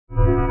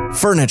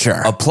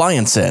furniture,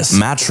 appliances,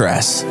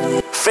 mattress.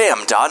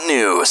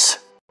 Fam.news.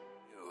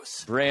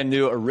 Brand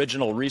new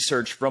original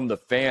research from the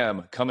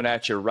Fam coming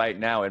at you right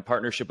now in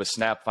partnership with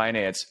Snap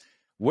Finance.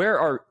 Where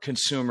are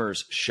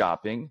consumers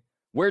shopping?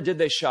 Where did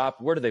they shop?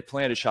 Where do they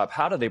plan to shop?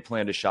 How do they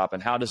plan to shop?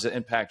 And how does it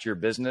impact your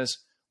business?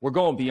 We're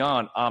going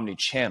beyond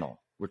omni-channel.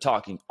 We're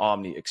talking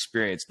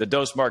omni-experience. The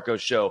Dos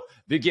Marcos Show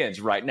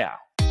begins right now.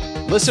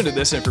 Listen to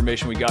this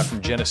information we got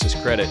from Genesis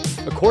Credit.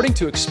 According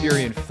to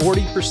Experian,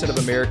 40% of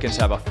Americans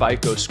have a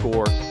FICO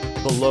score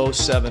below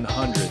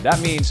 700.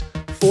 That means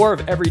 4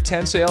 of every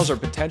 10 sales are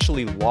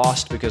potentially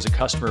lost because a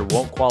customer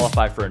won't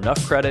qualify for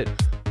enough credit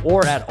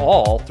or at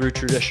all through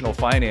traditional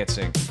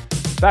financing.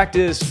 Fact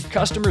is,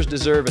 customers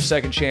deserve a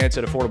second chance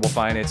at affordable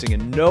financing,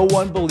 and no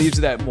one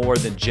believes that more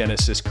than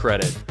Genesis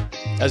Credit.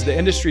 As the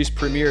industry's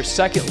premier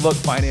second-look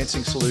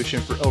financing solution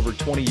for over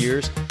 20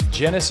 years,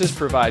 Genesis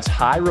provides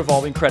high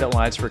revolving credit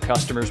lines for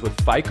customers with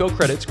FICO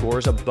credit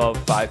scores above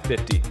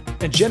 550.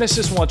 And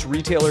Genesis wants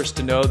retailers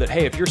to know that,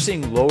 hey, if you're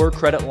seeing lower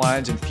credit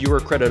lines and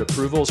fewer credit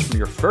approvals from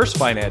your first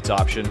finance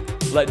option,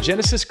 let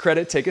Genesis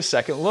Credit take a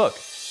second look.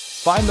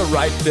 Find the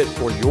right fit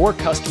for your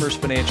customers'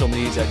 financial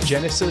needs at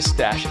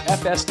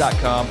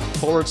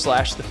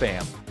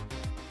genesis-fs.com/thefam.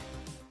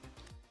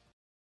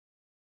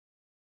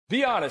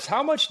 Be honest,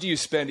 how much do you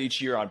spend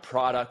each year on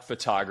product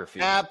photography?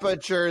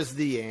 Aperture's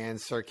the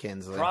answer,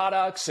 Kinsley.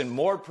 Products and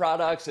more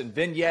products and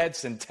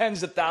vignettes and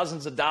tens of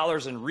thousands of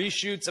dollars in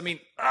reshoots. I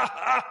mean,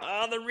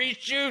 the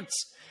reshoots.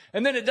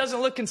 And then it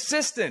doesn't look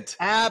consistent.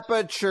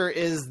 Aperture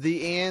is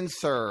the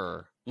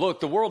answer.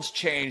 Look, the world's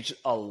changed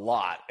a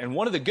lot. And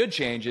one of the good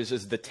changes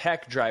is the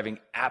tech driving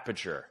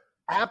Aperture.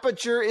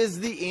 Aperture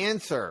is the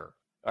answer.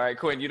 All right,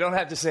 Quinn, you don't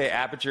have to say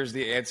Aperture is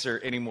the answer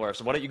anymore.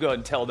 So why don't you go ahead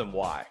and tell them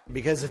why?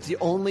 Because it's the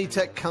only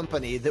tech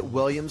company that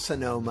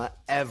Williams-Sonoma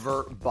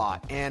ever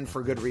bought. And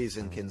for good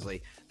reason,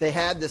 Kinsley. They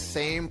had the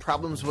same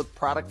problems with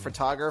product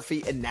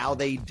photography, and now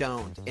they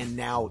don't. And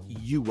now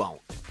you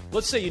won't.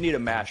 Let's say you need a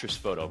mattress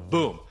photo.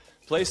 Boom.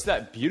 Place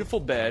that beautiful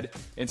bed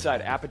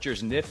inside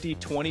Aperture's nifty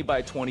 20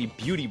 by 20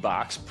 beauty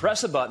box.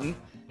 Press a button,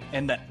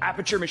 and the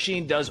Aperture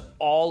machine does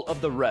all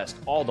of the rest.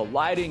 All the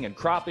lighting and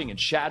cropping and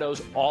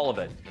shadows, all of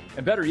it.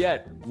 And better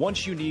yet,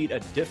 once you need a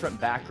different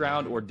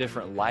background or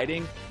different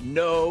lighting,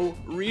 no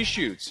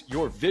reshoots.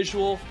 Your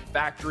visual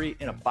factory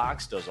in a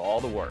box does all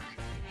the work.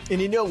 And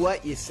you know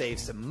what? You save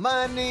some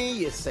money,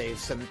 you save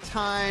some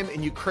time,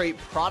 and you create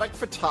product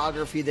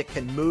photography that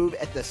can move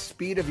at the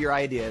speed of your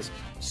ideas.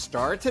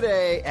 Start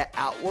today at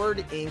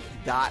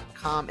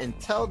outwardinc.com and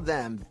tell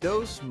them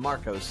Dos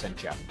Marcos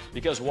sent you.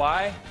 Because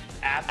why?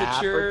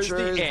 Aperture's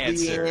the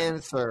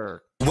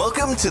answer.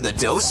 Welcome to the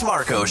Dos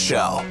Marcos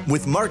Show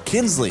with Mark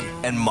Kinsley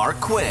and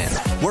Mark Quinn,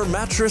 where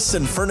mattress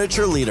and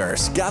furniture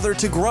leaders gather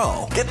to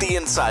grow, get the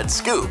inside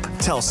scoop,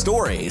 tell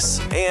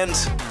stories, and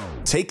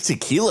take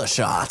tequila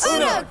shots.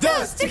 Uno,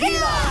 dos,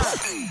 tequila!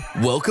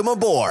 Welcome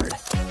aboard.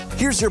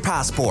 Here's your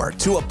passport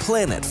to a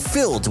planet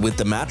filled with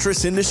the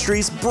mattress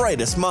industry's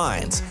brightest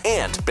minds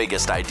and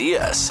biggest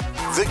ideas.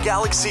 The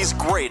galaxy's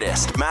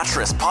greatest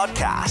mattress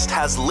podcast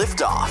has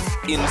liftoff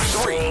in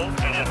 3,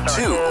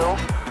 2,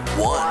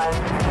 1.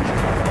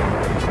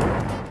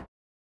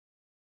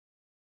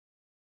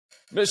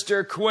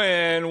 Mr.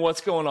 Quinn,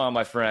 what's going on,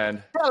 my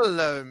friend?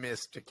 Hello,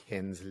 Mr.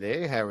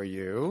 Kinsley. How are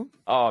you?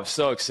 Oh, I'm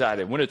so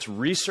excited. When it's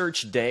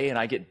research day and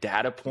I get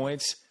data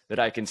points that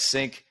I can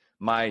sink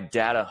my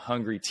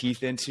data-hungry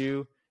teeth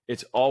into,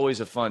 it's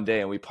always a fun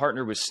day. And we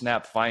partnered with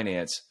Snap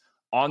Finance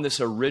on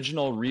this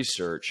original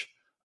research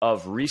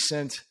of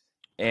recent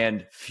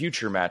and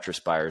future mattress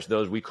buyers,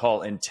 those we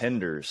call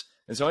intenders.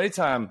 And so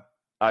anytime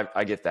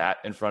I get that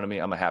in front of me,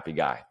 I'm a happy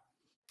guy.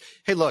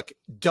 Hey, look,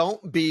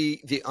 don't be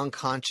the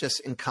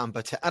unconscious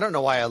incompetent. I don't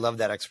know why I love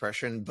that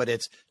expression, but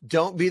it's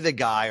don't be the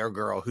guy or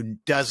girl who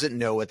doesn't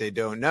know what they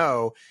don't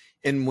know.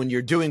 And when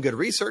you're doing good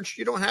research,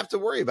 you don't have to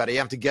worry about it. You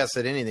have to guess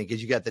at anything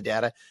because you got the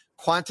data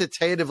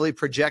quantitatively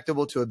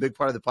projectable to a big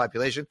part of the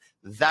population.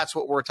 That's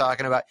what we're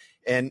talking about.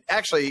 And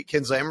actually,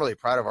 Kinsley, I'm really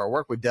proud of our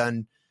work we've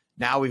done.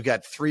 Now we've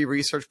got 3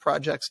 research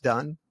projects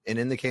done and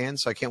in the can.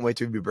 So I can't wait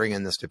to be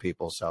bringing this to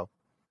people. So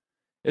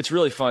it's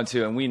really fun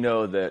too. And we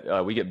know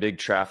that we get big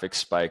traffic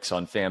spikes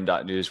on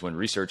fam.news when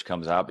research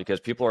comes out because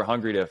people are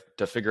hungry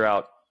to figure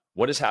out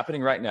what is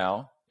happening right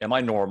now. Am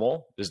I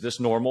normal? Is this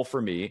normal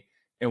for me?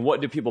 And what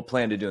do people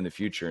plan to do in the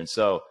future? And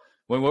so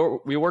when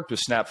we worked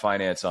with Snap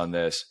Finance on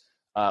this,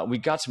 we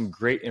got some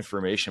great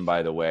information,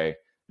 by the way,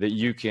 that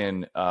you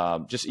can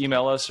just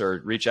email us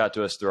or reach out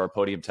to us through our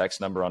podium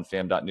text number on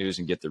fam.news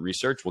and get the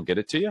research. We'll get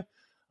it to you.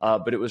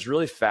 But it was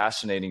really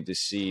fascinating to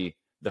see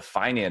the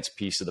finance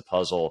piece of the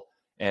puzzle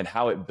and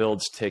how it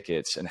builds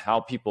tickets and how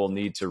people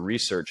need to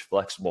research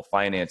flexible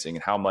financing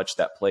and how much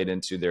that played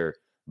into their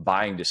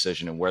buying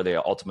decision and where they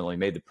ultimately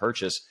made the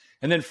purchase.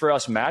 And then for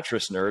us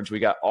mattress nerds, we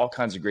got all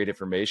kinds of great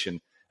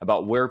information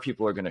about where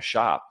people are going to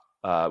shop,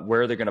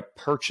 where they're going to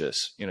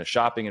purchase,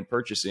 shopping and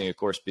purchasing, of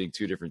course, being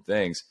 2 different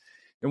things.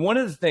 And one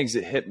of the things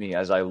that hit me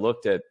as I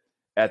looked at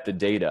the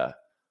data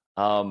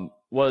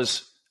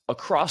was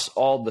across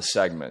all the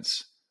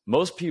segments,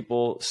 most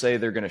people say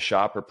they're going to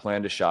shop or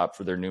plan to shop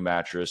for their new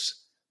mattress,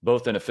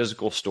 both in a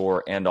physical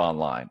store and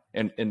online.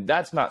 And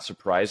that's not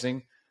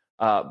surprising.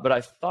 But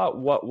I thought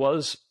what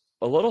was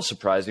a little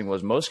surprising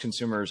was most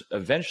consumers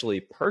eventually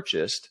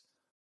purchased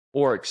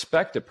or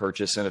expect to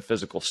purchase in a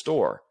physical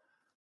store.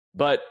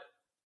 But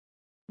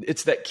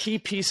it's that key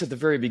piece at the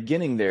very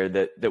beginning there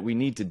that we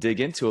need to dig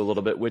into a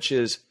little bit, which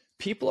is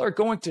people are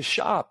going to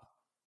shop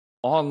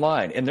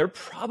online, and they're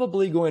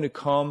probably going to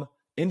come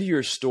into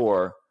your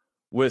store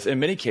with, in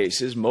many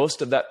cases,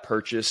 most of that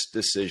purchase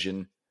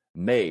decision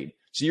made.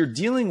 So you're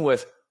dealing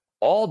with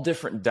all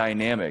different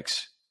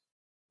dynamics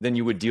than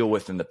you would deal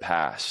with in the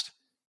past.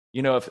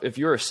 You know, if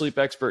you're a sleep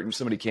expert and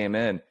somebody came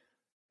in,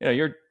 you know,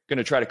 you're going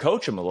to try to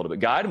coach them a little bit,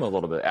 guide them a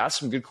little bit, ask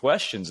some good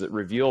questions that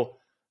reveal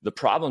the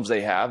problems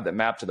they have that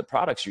map to the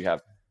products you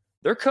have.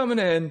 They're coming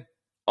in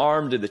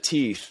armed to the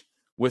teeth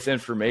with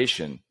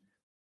information,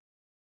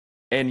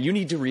 and you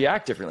need to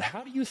react differently.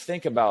 How do you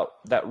think about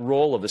that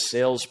role of a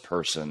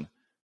salesperson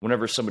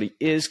whenever somebody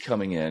is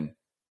coming in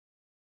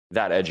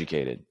that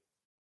educated?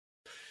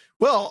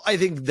 Well, I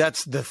think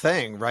that's the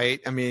thing, right?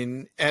 I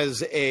mean,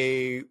 as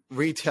a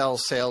retail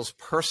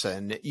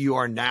salesperson, you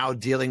are now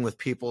dealing with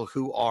people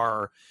who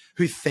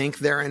think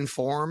they're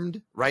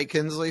informed, right,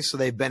 Kinsley? So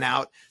they've been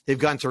out, they've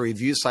gone to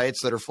review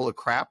sites that are full of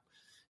crap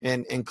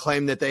and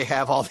claim that they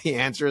have all the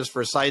answers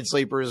for side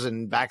sleepers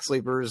and back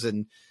sleepers.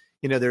 And,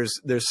 you know,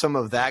 there's some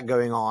of that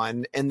going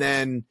on. And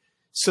then,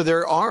 so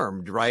they're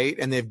armed, right?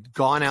 And they've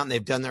gone out and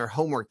they've done their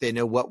homework. They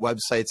know what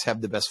websites have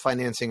the best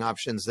financing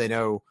options. They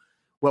know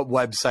what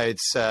websites,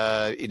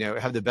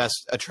 have the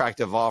best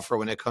attractive offer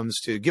when it comes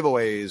to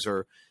giveaways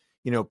or,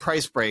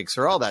 price breaks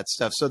or all that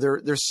stuff. So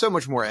they're so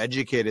much more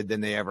educated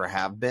than they ever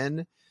have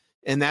been.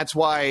 And that's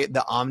why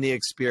the omni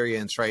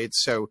experience, right?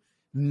 So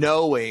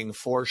knowing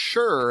for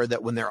sure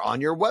that when they're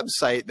on your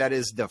website, that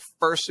is the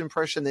first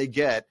impression they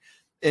get.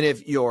 And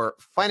if your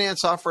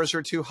finance offers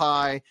are too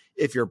high,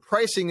 if your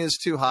pricing is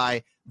too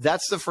high,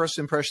 that's the first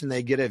impression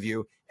they get of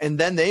you. And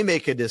then they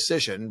make a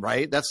decision,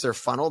 right? That's their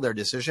funnel, their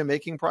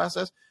decision-making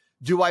process.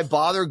 Do I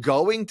bother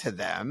going to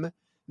them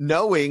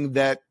knowing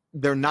that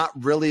they're not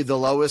really the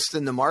lowest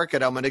in the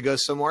market? I'm going to go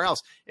somewhere else.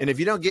 And if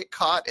you don't get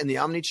caught in the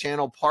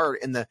omni-channel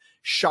part in the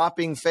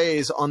shopping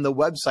phase on the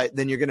website,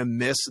 then you're going to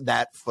miss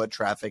that foot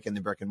traffic in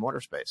the brick and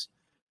mortar space.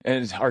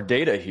 And our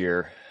data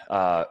here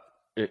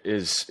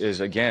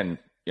is again,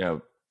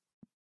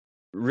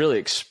 really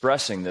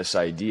expressing this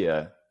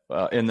idea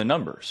in the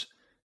numbers.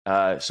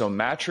 So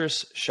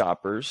mattress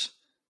shoppers,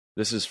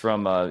 this is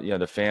from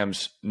the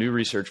FAM's new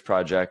research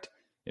project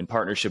in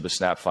partnership with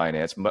Snap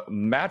Finance.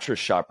 Mattress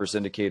shoppers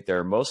indicate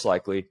they're most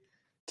likely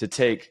to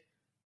take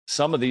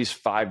some of these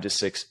 5 to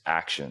 6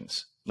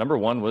 actions. Number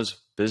one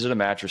was visit a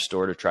mattress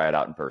store to try it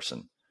out in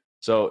person.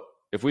 So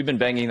if we've been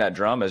banging that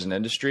drum as an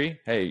industry,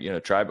 hey,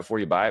 try it before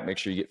you buy it, make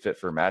sure you get fit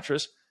for a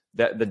mattress,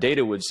 that the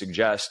data would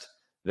suggest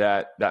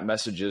that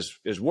message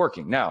is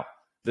working. Now,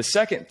 the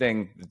second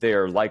thing that they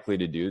are likely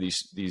to do,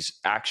 these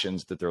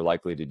actions that they're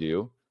likely to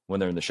do when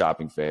they're in the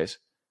shopping phase,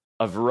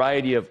 a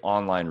variety of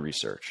online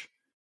research.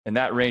 And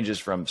that ranges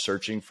from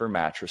searching for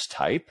mattress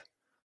type,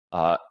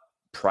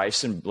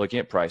 price and looking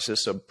at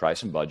prices, so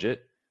price and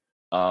budget,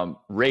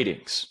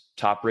 ratings,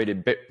 top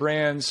rated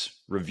brands,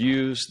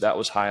 reviews. That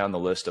was high on the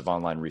list of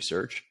online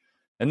research.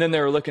 And then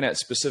they were looking at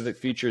specific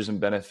features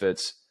and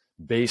benefits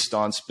based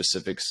on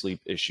specific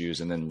sleep issues.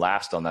 And then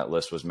last on that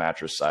list was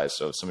mattress size.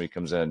 So if somebody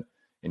comes in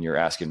and you're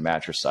asking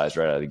mattress size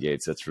right out of the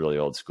gates, that's really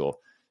old school.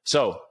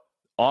 So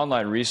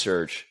online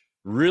research,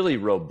 really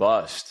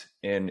robust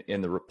in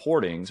the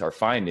reportings, our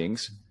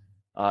findings,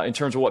 in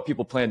terms of what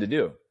people plan to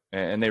do.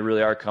 And they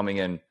really are coming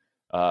in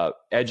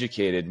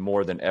educated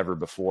more than ever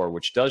before,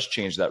 which does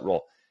change that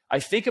role. I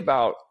think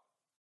about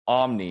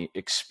omni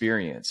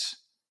experience,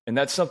 and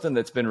that's something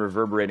that's been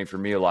reverberating for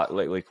me a lot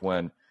lately,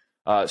 Quinn.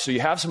 So you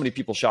have so many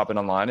people shopping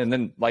online, and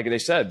then, like they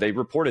said, they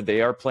reported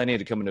they are planning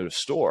to come into a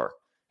store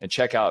and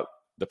check out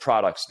the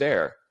products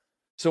there.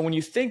 So when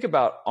you think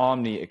about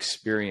omni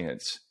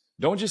experience,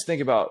 don't just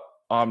think about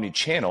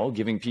omni-channel,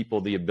 giving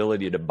people the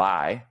ability to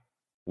buy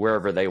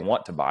wherever they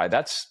want to buy.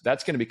 That's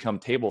going to become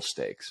table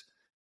stakes.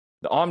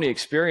 The omni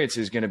experience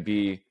is going to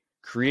be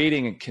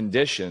creating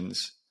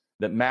conditions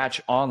that match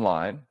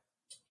online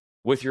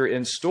with your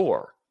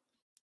in-store.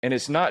 And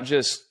it's not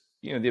just,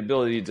 the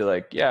ability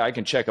to I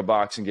can check a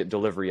box and get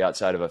delivery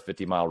outside of a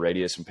 50-mile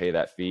radius and pay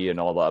that fee and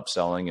all the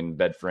upselling and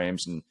bed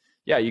frames. And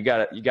you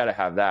got to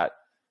have that.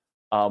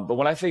 But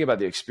when I think about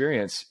the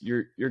experience,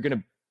 you're going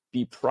to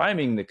be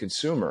priming the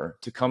consumer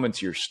to come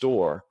into your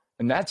store.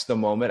 And that's the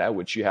moment at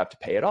which you have to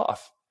pay it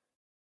off.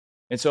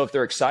 And so if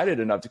they're excited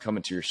enough to come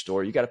into your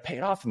store, you got to pay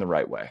it off in the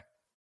right way.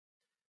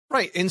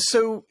 Right. And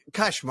so,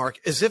 gosh, Mark,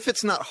 as if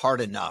it's not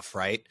hard enough,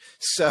 right?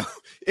 So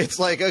it's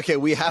like, okay,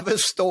 we have a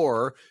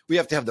store. We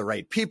have to have the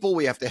right people.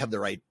 We have to have the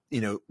right,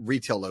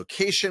 retail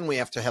location. We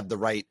have to have the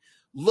right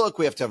look.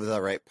 We have to have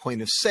the right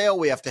point of sale.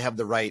 We have to have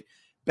the right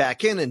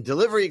back end and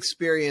delivery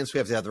experience. We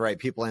have to have the right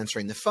people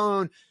answering the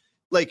phone.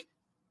 Like,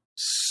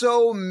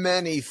 so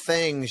many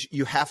things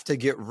you have to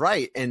get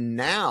right. And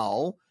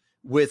now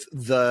with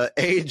the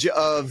age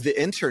of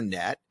the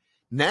internet,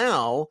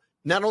 now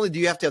not only do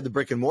you have to have the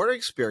brick and mortar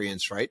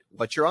experience, right?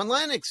 What's your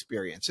online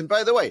experience? And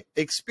by the way,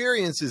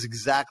 experience is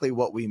exactly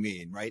what we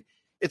mean, right?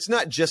 It's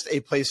not just a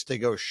place to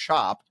go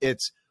shop.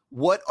 It's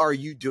what are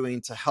you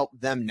doing to help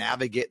them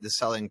navigate the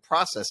selling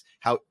process?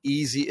 How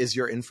easy is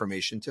your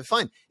information to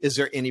find? Is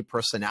there any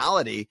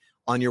personality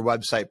on your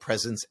website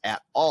presence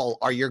at all?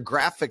 Are your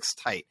graphics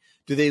tight?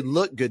 Do they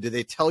look good? Do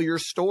they tell your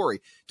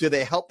story? Do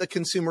they help the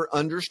consumer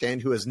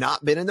understand who has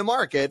not been in the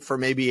market for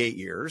maybe 8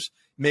 years,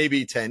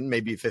 maybe 10,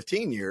 maybe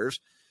 15 years?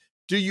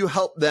 Do you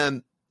help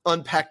them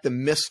unpack the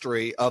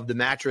mystery of the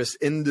mattress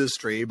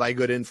industry by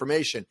good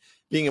information,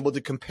 being able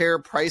to compare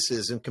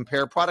prices and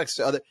compare products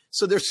to other?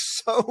 So there's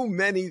so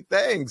many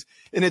things,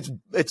 and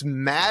it's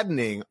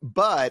maddening.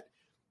 But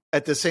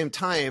at the same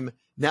time,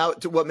 now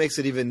what makes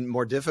it even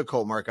more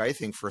difficult, Mark, I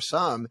think for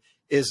some,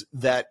 is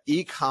that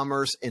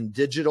e-commerce and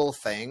digital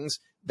things,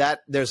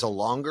 that there's a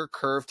longer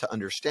curve to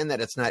understand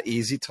that. It's not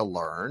easy to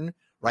learn,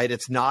 right?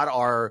 It's not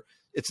our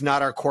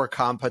core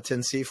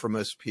competency for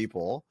most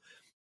people.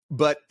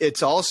 But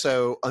it's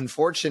also,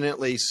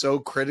 unfortunately, so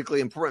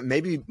critically important,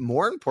 maybe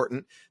more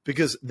important,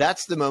 because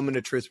that's the moment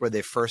of truth where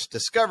they first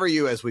discover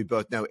you. As we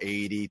both know,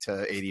 80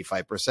 to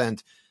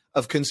 85%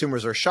 of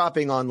consumers are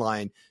shopping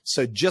online.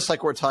 So just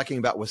like we're talking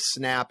about with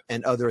Snap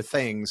and other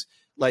things,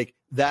 like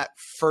that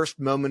first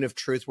moment of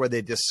truth where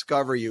they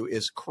discover you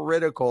is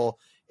critical.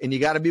 And you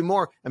got to be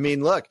more. I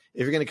mean, look,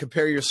 if you're going to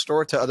compare your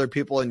store to other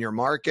people in your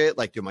market,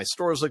 like, do my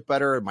stores look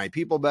better? Are my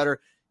people better?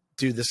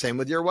 Do the same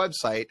with your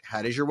website.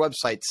 How does your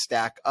website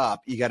stack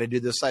up? You got to do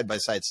the side by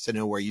sides to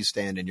know where you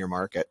stand in your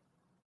market.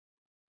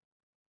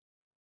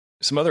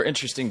 Some other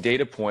interesting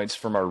data points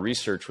from our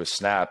research with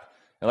Snap.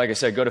 And like I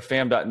said, go to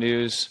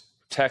fam.news,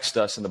 text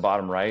us in the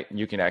bottom right, and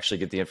you can actually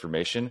get the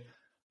information.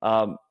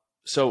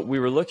 So we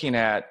were looking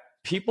at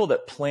people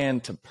that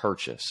plan to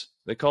purchase.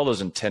 They call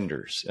those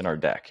intenders in our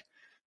deck.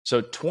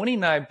 So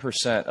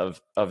 29%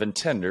 of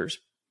intenders,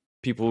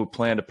 people who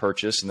plan to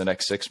purchase in the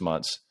next 6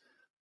 months,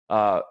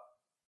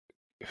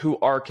 who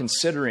are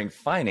considering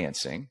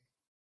financing,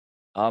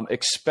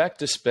 expect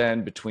to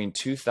spend between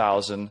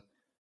 $2,000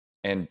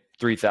 and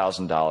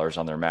 $3,000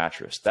 on their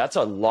mattress. That's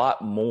a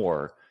lot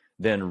more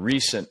than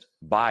recent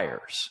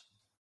buyers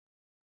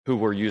who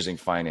were using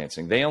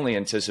financing. They only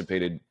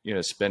anticipated,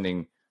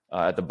 spending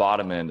at the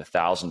bottom end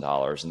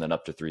 $1,000 and then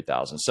up to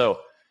 $3,000.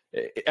 So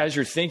as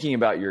you're thinking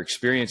about your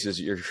experiences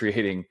that you're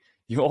creating,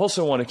 you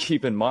also want to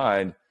keep in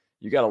mind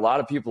you got a lot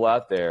of people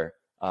out there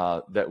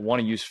that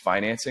want to use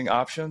financing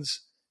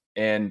options.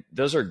 And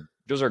those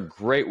are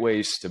great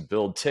ways to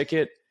build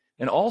ticket.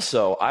 And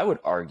also, I would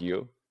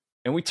argue,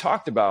 and we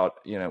talked about,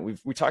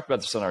 we talked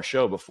about this on our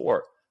show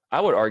before,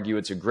 I would argue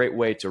it's a great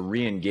way to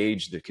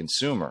re-engage the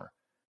consumer,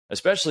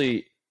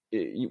 especially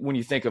when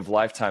you think of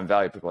lifetime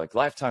value. People are like,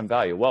 lifetime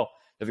value. Well,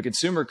 if a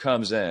consumer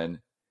comes in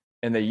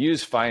and they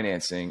use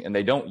financing and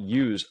they don't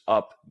use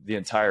up the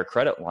entire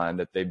credit line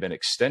that they've been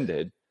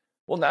extended,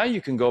 well, now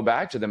you can go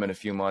back to them in a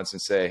few months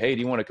and say, hey,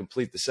 do you want to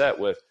complete the set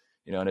with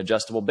an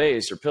adjustable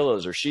base or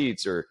pillows or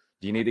sheets, or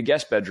do you need a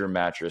guest bedroom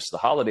mattress? The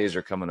holidays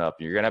are coming up.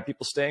 You're going to have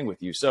people staying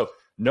with you. So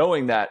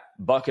knowing that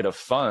bucket of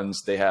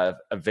funds they have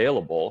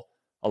available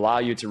allow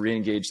you to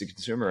re-engage the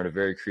consumer in a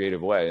very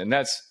creative way. And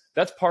that's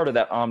part of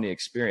that omni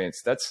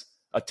experience. That's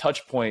a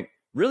touch point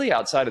really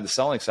outside of the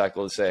selling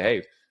cycle to say,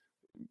 hey,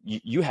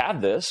 you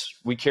have this.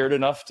 We cared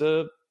enough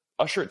to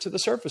usher it to the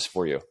surface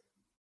for you.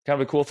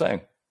 Kind of a cool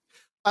thing.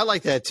 I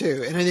like that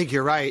too. And I think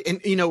you're right. And,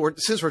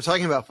 since we're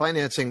talking about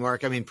financing,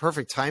 Mark, I mean,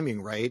 perfect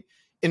timing, right?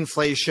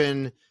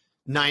 Inflation,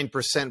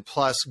 9%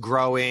 plus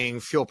growing,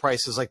 fuel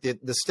prices, like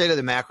the state of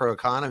the macro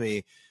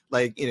economy,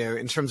 like,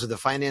 in terms of the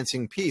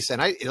financing piece. And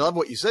I love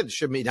what you said. It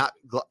should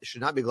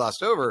not be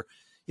glossed over.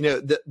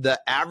 The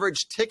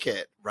average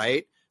ticket,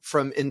 right,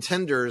 from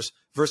intenders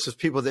versus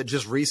people that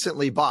just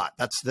recently bought.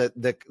 That's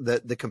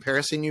the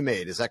comparison you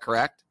made. Is that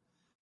correct?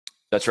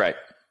 That's right.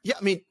 Yeah,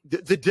 I mean,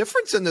 the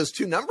difference in those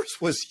two numbers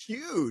was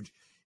huge.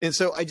 And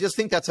so I just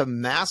think that's a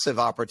massive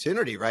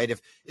opportunity, right?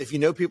 If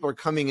people are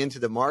coming into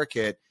the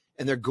market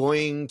and they're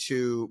going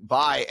to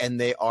buy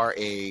and they're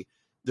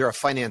a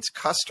finance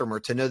customer,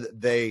 to know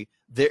that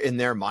they're in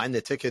their mind,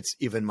 the ticket's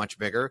even much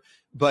bigger.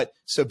 But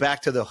so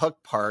back to the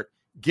hook part,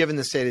 given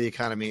the state of the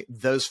economy,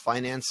 those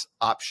finance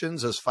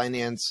options, those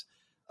finance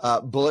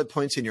bullet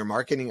points in your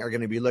marketing are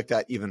going to be looked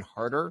at even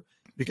harder,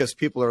 because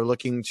people are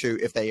looking to,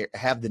 if they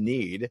have the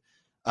need,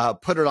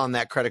 put it on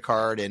that credit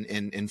card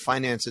and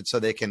finance it so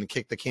they can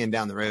kick the can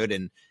down the road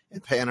and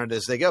pay on it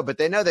as they go. But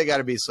they know they got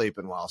to be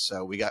sleeping well.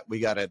 So we got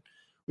a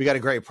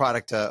great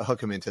product to hook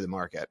them into the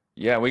market.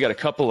 Yeah, we got a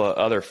couple of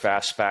other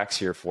fast facts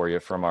here for you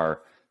from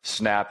our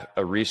Snap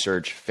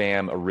Research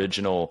FAM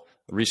original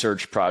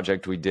research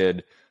project we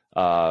did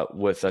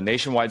with a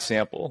nationwide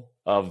sample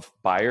of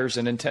buyers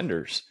and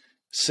intenders.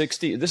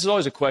 This is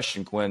always a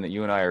question, Quinn, that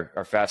you and I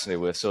are fascinated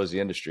with, so is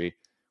the industry.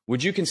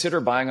 Would you consider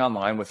buying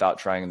online without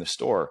trying in the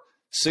store?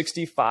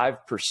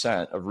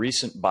 65% of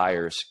recent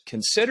buyers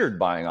considered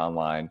buying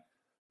online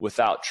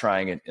without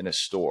trying it in a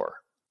store.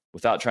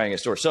 without trying a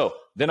store. So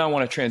then I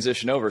want to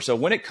transition over. So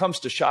when it comes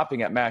to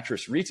shopping at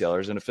mattress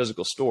retailers in a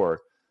physical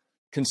store,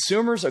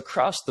 consumers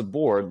across the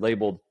board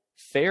labeled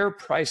fair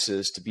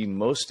prices to be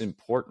most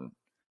important,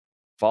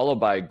 followed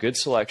by good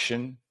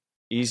selection,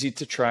 easy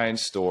to try and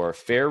store,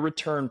 fair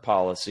return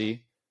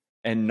policy,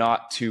 and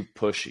not too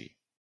pushy.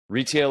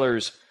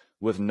 Retailers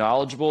with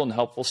knowledgeable and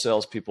helpful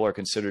salespeople are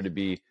considered to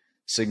be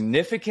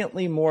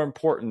significantly more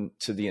important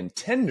to the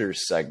intenders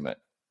segment,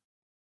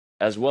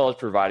 as well as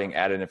providing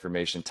added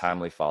information,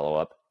 timely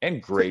follow-up,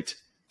 and great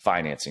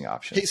financing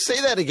options. Hey,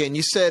 say that again.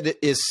 You said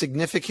is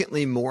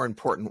significantly more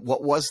important.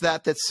 What was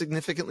that that's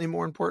significantly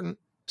more important?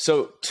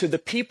 So to the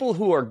people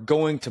who are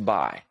going to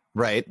buy,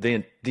 right,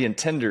 the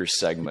intenders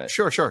segment,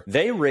 sure,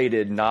 they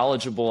rated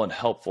knowledgeable and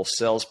helpful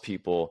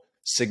salespeople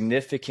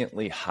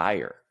significantly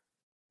higher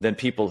than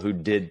people who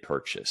did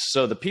purchase.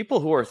 So the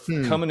people who are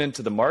coming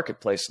into the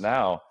marketplace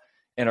now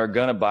and are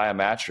going to buy a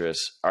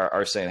mattress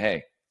are saying,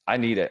 hey, I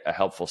need a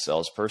helpful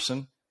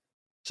salesperson.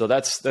 So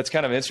that's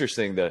kind of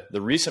interesting.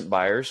 The recent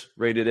buyers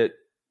rated it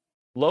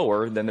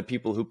lower than the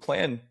people who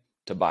plan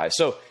to buy.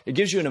 So it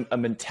gives you a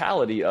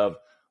mentality of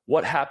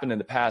what happened in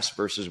the past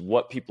versus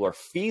what people are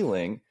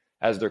feeling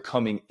as they're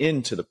coming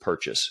into the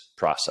purchase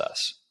process.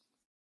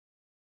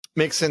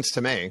 Makes sense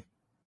to me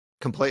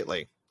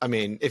completely. I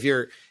mean, if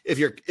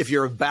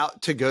you're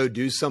about to go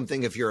do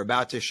something, if you're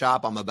about to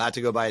shop, I'm about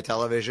to go buy a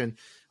television,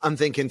 I'm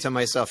thinking to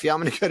myself, yeah,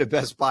 I'm going to go to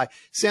Best Buy.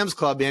 Sam's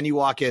Club, man, you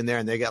walk in there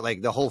and they got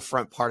like the whole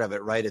front part of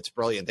it, right? It's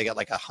brilliant. They got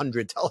like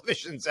 100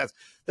 television sets.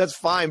 That's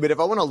fine. But if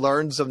I want to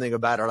learn something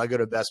about it, I'll go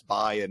to Best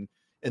Buy and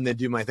then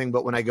do my thing.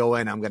 But when I go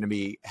in, I'm going to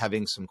be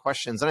having some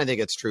questions. And I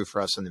think it's true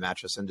for us in the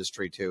mattress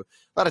industry too.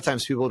 A lot of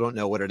times people don't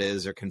know what it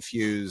is. They're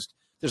confused.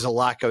 There's a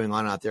lot going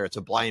on out there. It's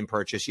a blind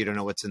purchase. You don't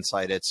know what's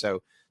inside it.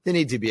 So they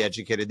need to be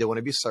educated. They want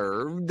to be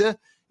served.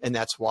 And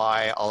that's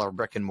why all our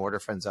brick and mortar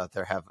friends out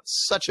there have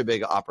such a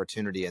big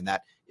opportunity in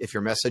that if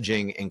you're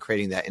messaging and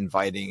creating that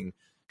inviting,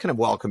 kind of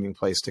welcoming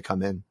place to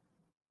come in.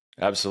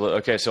 Absolutely.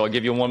 Okay, so I'll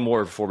give you one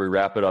more before we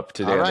wrap it up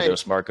today on the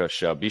Dos Marcos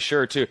Show. Be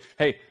sure to,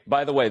 hey,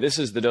 by the way, this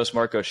is the Dos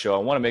Marcos Show. I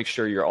want to make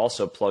sure you're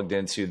also plugged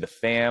into the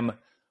FAM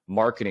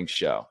Marketing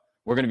Show.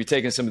 We're going to be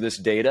taking some of this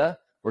data,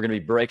 we're going to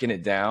be breaking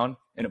it down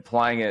and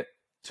applying it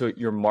to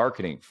your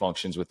marketing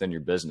functions within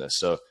your business.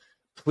 So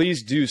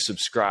please do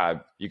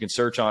subscribe. You can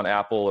search on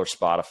Apple or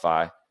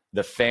Spotify,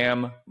 the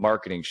FAM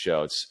Marketing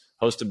Show. It's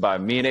hosted by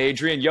me and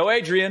Adrian. Yo,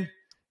 Adrian.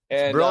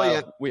 And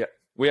brilliant.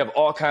 We have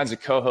all kinds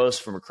of co-hosts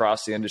from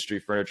across the industry,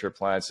 furniture,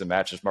 appliance, and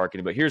mattress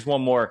marketing. But here's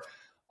one more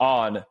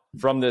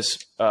from this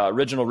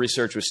original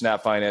research with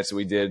Snap Finance that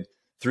we did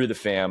through the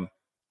FAM.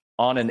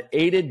 On an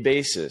aided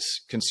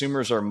basis,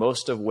 consumers are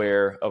most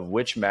aware of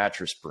which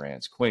mattress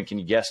brands. Quinn, can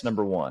you guess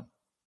number one?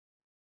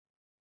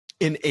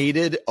 In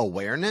aided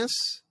awareness?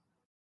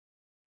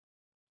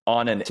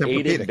 On an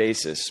aided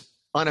basis.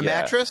 On a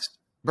mattress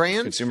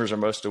brand? Consumers are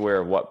most aware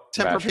of what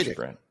mattress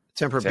brand?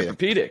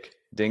 Tempur-Pedic.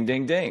 Ding,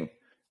 ding, ding.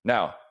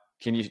 Now,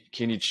 can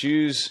you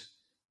choose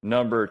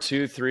number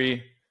 2,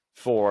 3,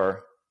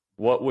 4?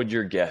 What would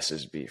your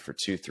guesses be for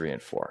 2, 3,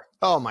 and 4?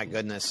 Oh my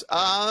goodness.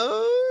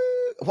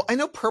 Well, I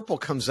know purple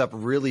comes up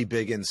really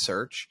big in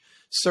search.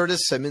 Serta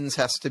Simmons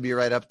has to be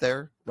right up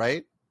there,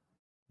 right?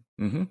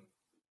 Mm-hmm.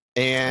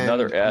 And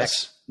another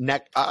S.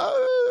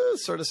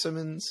 Serta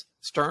Simmons.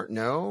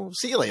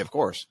 Sealy, of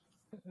course.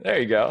 There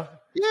you go.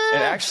 Yeah.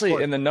 And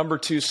actually, in the number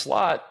 2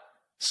 slot,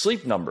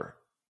 Sleep Number.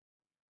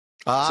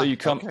 So you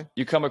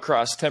come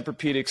across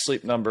Tempur-Pedic,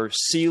 Sleep Number,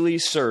 Sealy,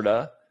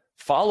 Serta,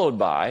 followed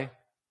by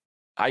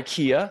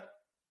IKEA,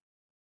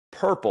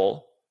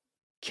 Purple,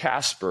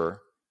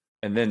 Casper,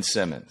 and then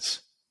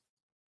Simmons.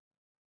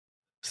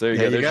 So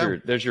there you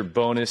go. There's your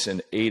bonus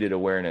and aided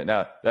awareness.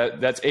 Now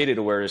that's aided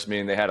awareness,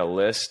 meaning they had a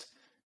list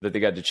that they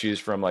got to choose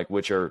from, like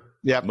which are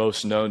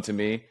most known to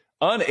me.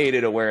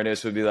 Unaided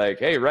awareness would be like,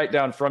 hey, write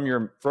down from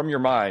your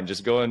mind,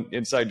 just go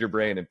inside your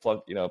brain and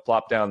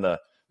plop down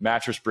the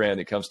mattress brand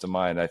that comes to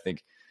mind. I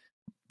think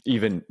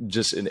even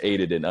just in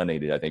aided and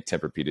unaided, I think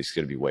Tempur-Pedic is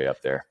going to be way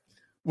up there.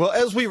 Well,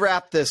 as we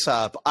wrap this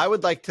up, I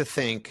would like to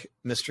think,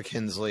 Mr.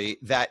 Kinsley,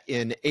 that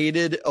in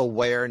aided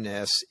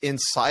awareness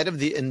inside of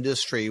the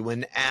industry,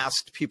 when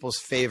asked people's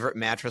favorite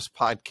mattress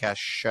podcast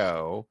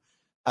show,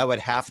 I would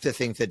have to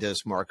think that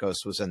Dos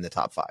Marcos was in the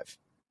top 5.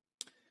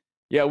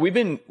 Yeah, we've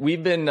been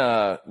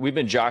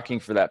jockeying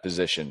for that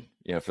position,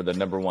 for the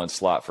number 1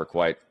 slot for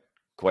quite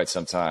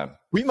some time.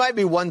 We might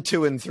be 1,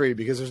 2, and 3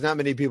 because there's not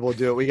many people who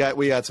do it.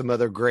 We got some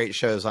other great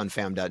shows on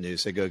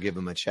fam.news, so go give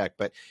them a check.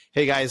 But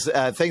hey guys,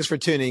 thanks for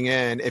tuning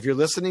in. If you're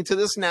listening to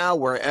this now,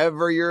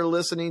 wherever you're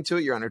listening to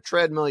it, you're on a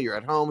treadmill, you're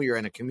at home, you're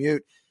in a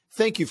commute,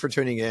 thank you for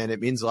tuning in. It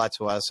means a lot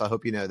to us. I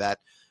hope you know that.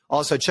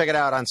 Also, check it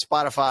out on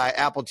Spotify,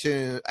 Apple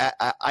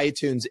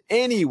iTunes,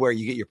 anywhere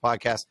you get your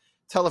podcast.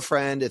 Tell a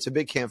friend. It's a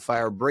big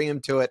campfire. Bring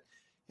them to it.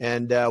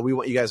 And we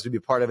want you guys to be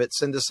part of it.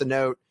 Send us a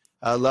note.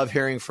 Love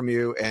hearing from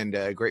you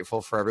and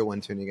grateful for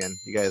everyone tuning in.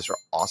 You guys are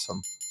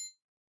awesome.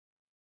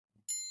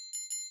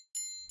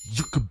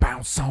 You can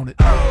bounce on it.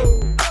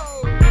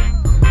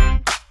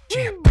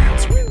 Yeah,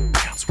 bounce with it,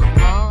 bounce with it.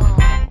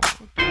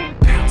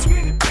 Bounce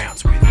with it,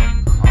 bounce with it.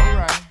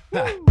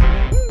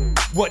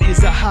 What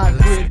is a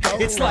hybrid?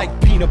 It's like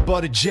peanut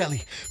butter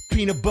jelly,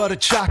 peanut butter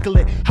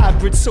chocolate.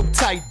 Hybrid so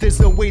tight,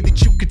 there's no way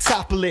that you could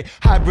topple it.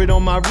 Hybrid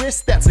on my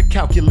wrist, that's a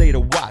calculator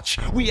watch.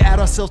 We add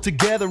ourselves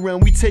together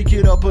and we take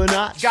it up a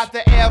notch. Got the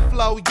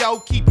airflow,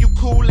 yo, keep you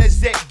cool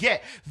as it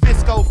get.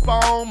 Visco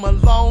foam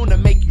alone to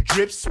make you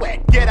drip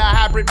sweat. Get a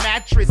hybrid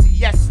mattress,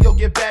 yes, you'll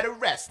get better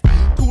rest.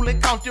 Cool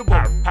and comfortable,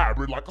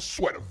 Hybrid like a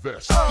sweater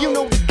vest. You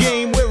know the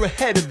game, we're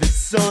ahead of the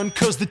sun.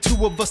 Cause the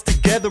two of us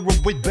together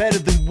are way better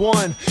than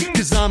one.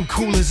 Cause I'm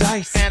cool as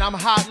ice and I'm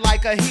hot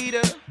like a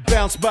heater.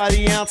 Bounce by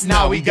the ounce,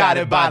 now we got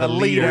it by the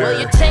liter. Well,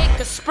 you take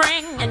a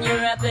spring and you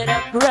wrap it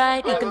up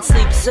right. You can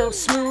sleep so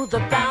smooth or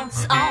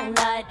bounce all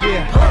night.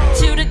 Put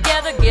two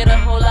together, get a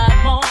whole lot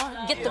more.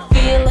 Get the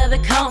feel of the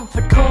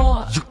comfort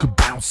core. You can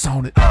bounce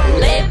on it.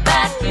 Lay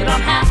back, you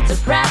don't have to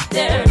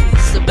practice.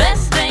 It's the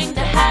best thing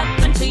to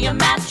happen to your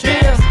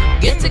mattress.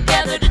 Get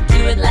together to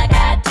do it like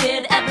I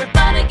did.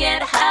 Everybody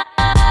get hybrid.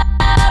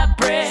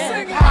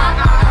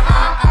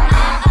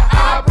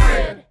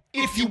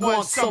 If you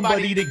want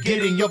somebody to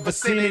get in your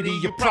vicinity,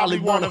 you probably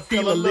want to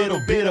feel a little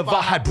bit of a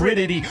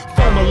hybridity.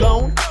 Foam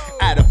alone,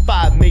 out of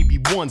 5, maybe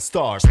 1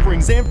 star.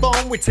 Springs and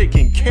foam, we're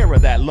taking care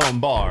of that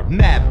lumbar.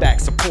 Mad back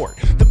support,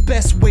 the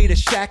best way to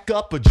shack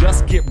up or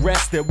just get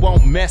rest that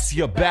won't mess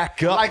your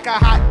back up. Like a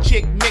hot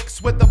chick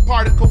mixed with a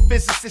particle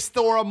physicist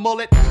or a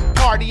mullet.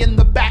 Party in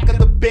the back of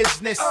the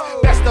business.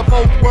 Best of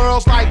both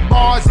worlds like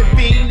Mars and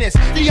Venus.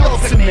 The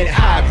ultimate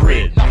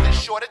hybrid. Nothing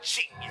short of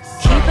genius.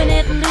 Keeping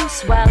it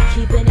loose while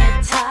keeping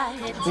it tight.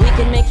 We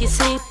can make you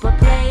sleep or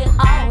play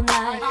all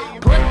night.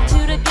 Put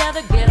two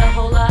together, get a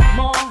whole lot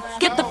more.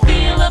 Get the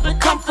feel of a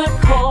comfort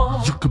core.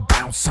 You can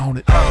bounce on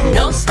it.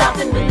 No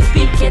stopping when the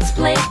beat gets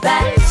played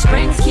back.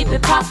 Springs keep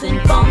it popping,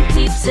 foam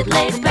keeps it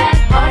laid back.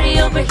 Party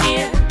over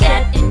here,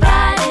 get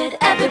invited.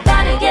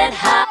 Everybody get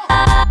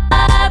hybrid.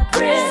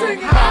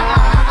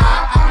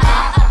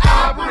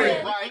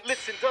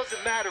 Listen,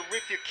 doesn't matter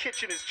if your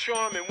kitchen is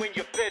charming when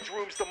your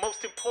bedroom's the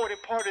most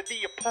important part of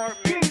the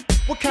apartment.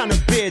 What kind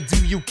of bed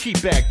do you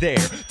keep back there?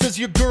 Does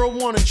your girl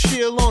wanna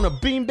chill on a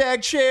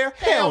beanbag chair?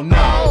 Hell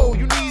no!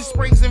 You need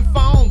springs and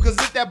foam, cause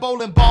if that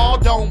bowling ball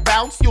don't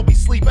bounce, you'll be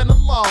sleeping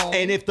alone.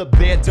 And if the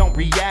bed don't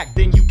react,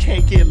 then you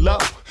can't get low.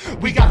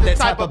 We got that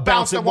type of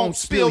bounce that won't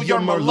spill your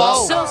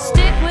Merlot. So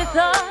stick with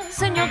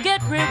us and you'll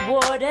get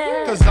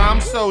rewarded. Cause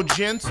I'm so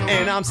gentle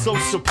and I'm so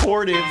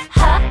supportive.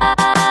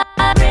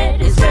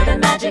 Hybrid is where the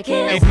magic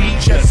is. And we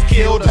just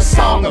killed a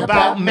song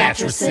about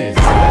mattresses.